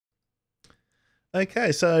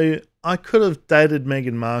Okay, so I could have dated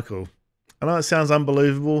Meghan Markle. I know it sounds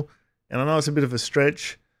unbelievable, and I know it's a bit of a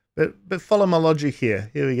stretch, but follow my logic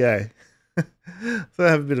here. Here we go. So I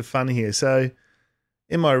have a bit of fun here. So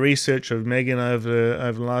in my research of Meghan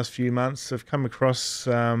over the last few months, I've come across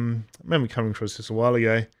I remember coming across this a while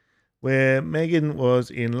ago, where Meghan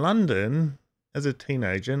was in London as a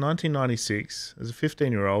teenager, 1996, as a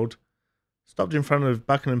 15-year-old, stopped in front of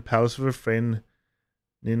Buckingham Palace with a friend,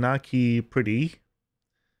 Ninaki Pretty,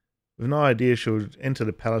 with no idea she would enter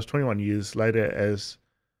the palace 21 years later as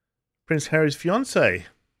Prince Harry's fiance.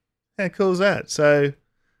 How cool is that? So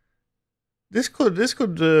this could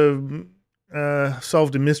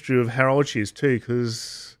solve the mystery of how old she is too,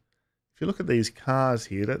 because if you look at these cars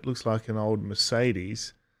here, that looks like an old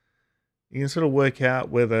Mercedes. You can sort of work out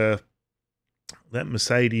whether that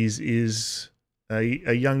Mercedes is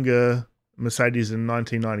a younger Mercedes in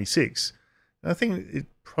 1996. And I think it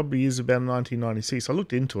probably is about 1996. I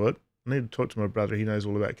looked into it. I need to talk to my brother. He knows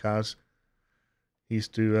all about cars. He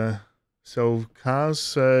used to sell cars,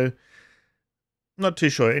 so not too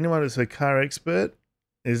sure. Anyone that's a car expert,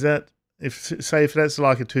 is that if that's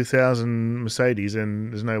like a 2000 Mercedes, then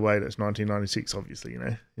there's no way that's 1996. Obviously, you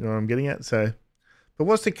know what I'm getting at. So, but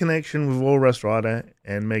what's the connection with Walrus Rider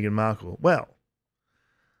and Meghan Markle? Well,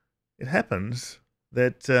 it happens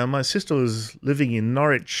that my sister was living in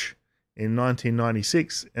Norwich in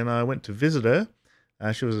 1996, and I went to visit her.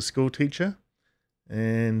 She was a school teacher,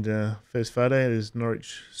 and first photo is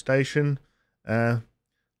Norwich Station.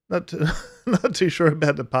 Not too, not too sure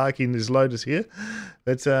about the parking. There's Lotus here,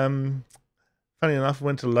 but funny enough, I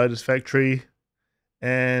went to the Lotus factory,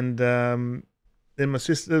 and then my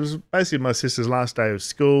sister. It was basically my sister's last day of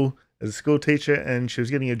school as a school teacher, and she was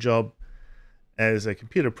getting a job as a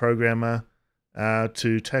computer programmer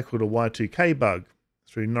to tackle the Y2K bug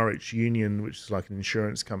through Norwich Union, which is like an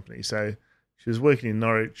insurance company. So she was working in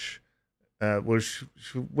Norwich.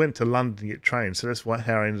 She went to London to get trained, so that's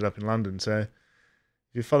how I ended up in London. So if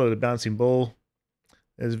you follow the bouncing ball,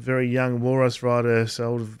 there's a very young walrus rider, so I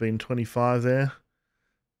would have been 25 there.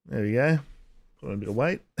 There we go. Put on a bit of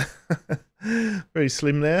weight. Very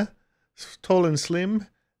slim there. Tall and slim.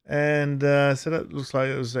 And so that looks like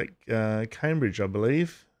it was at Cambridge, I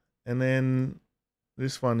believe. And then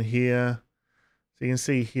this one here. So you can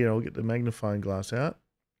see here, I'll get the magnifying glass out.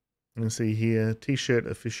 You can see here, T-shirt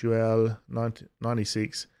official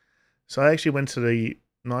 96. So I actually went to the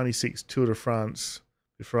 96 Tour de France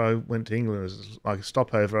before I went to England. It was like a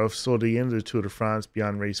stopover. I saw the end of the Tour de France.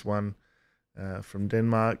 Bjarne Riis won from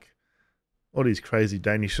Denmark. All these crazy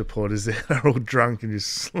Danish supporters there are all drunk and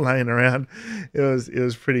just laying around. It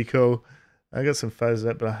was pretty cool. I got some photos of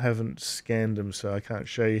that, but I haven't scanned them, so I can't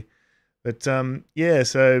show you. But yeah,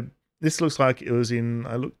 so this looks like it was in.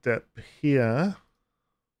 I looked up here,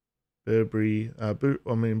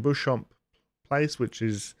 Beauchamp Place, which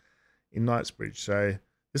is in Knightsbridge. So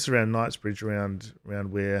this is around Knightsbridge, around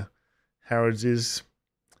where Harrods is.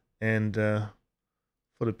 And for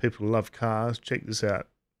the people who love cars, check this out.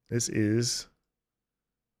 This is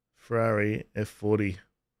Ferrari F40.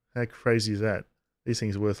 How crazy is that? These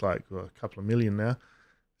things are worth like a couple of million now.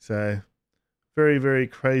 So very, very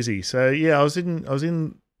crazy. So yeah, I was in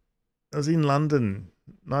London,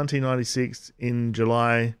 1996 in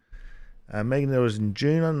July. Meghan there was in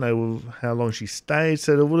June. I don't know how long she stayed.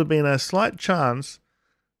 So there would have been a slight chance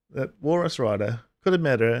that Walrus Rider could have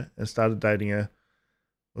met her and started dating her,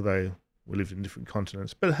 although we lived in different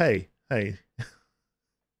continents. But hey.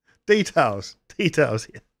 Details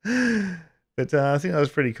here. But I think that was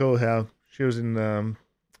pretty cool how she was in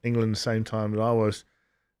England the same time that I was.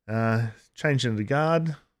 Changing the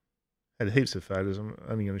guard. Had heaps of photos. I'm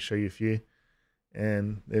only going to show you a few.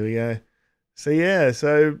 And there we go. So yeah,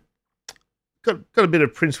 got a bit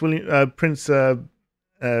of Prince William,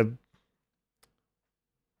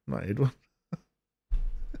 not Edward.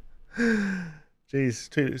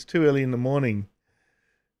 Jeez, it's too early in the morning.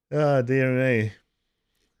 Oh dear me.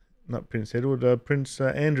 Not Prince Edward, Prince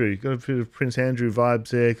Andrew. Got a bit of Prince Andrew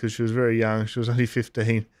vibes there because she was very young. She was only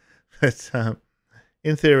 15. But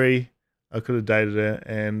in theory, I could have dated her.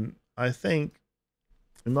 And I think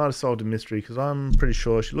we might have solved the mystery because I'm pretty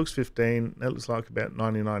sure she looks 15. That looks like about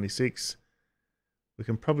 1996. We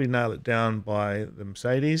can probably nail it down by the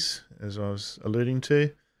Mercedes, as I was alluding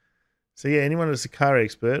to. So yeah, anyone that's a car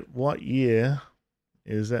expert, what year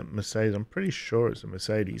is that Mercedes? I'm pretty sure it's a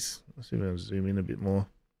Mercedes. Let's see if I can zoom in a bit more.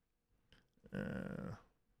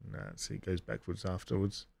 No, see, it goes backwards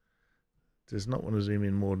afterwards. Does not want to zoom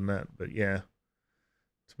in more than that, but yeah,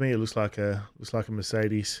 to me it looks like a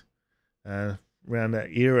Mercedes around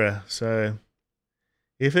that era. So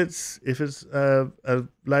If it's a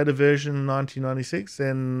later version, 1996,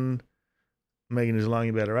 then Meghan is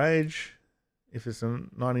lying about her age. If it's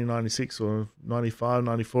in 1996 or 95,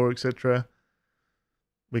 94, etc.,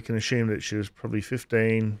 we can assume that she was probably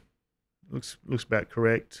 15. Looks about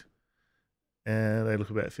correct. And they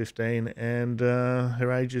look about 15, and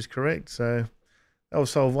her age is correct. So that will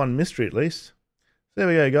solve one mystery at least. So there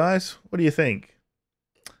we go, guys. What do you think?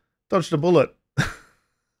 Dodged a bullet.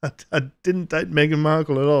 I didn't date Meghan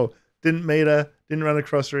Markle at all. Didn't meet her. Didn't run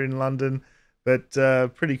across her in London. But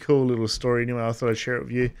pretty cool little story anyway. I thought I'd share it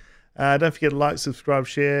with you. Don't forget to like, subscribe,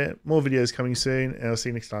 share. More videos coming soon, and I'll see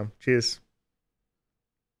you next time. Cheers.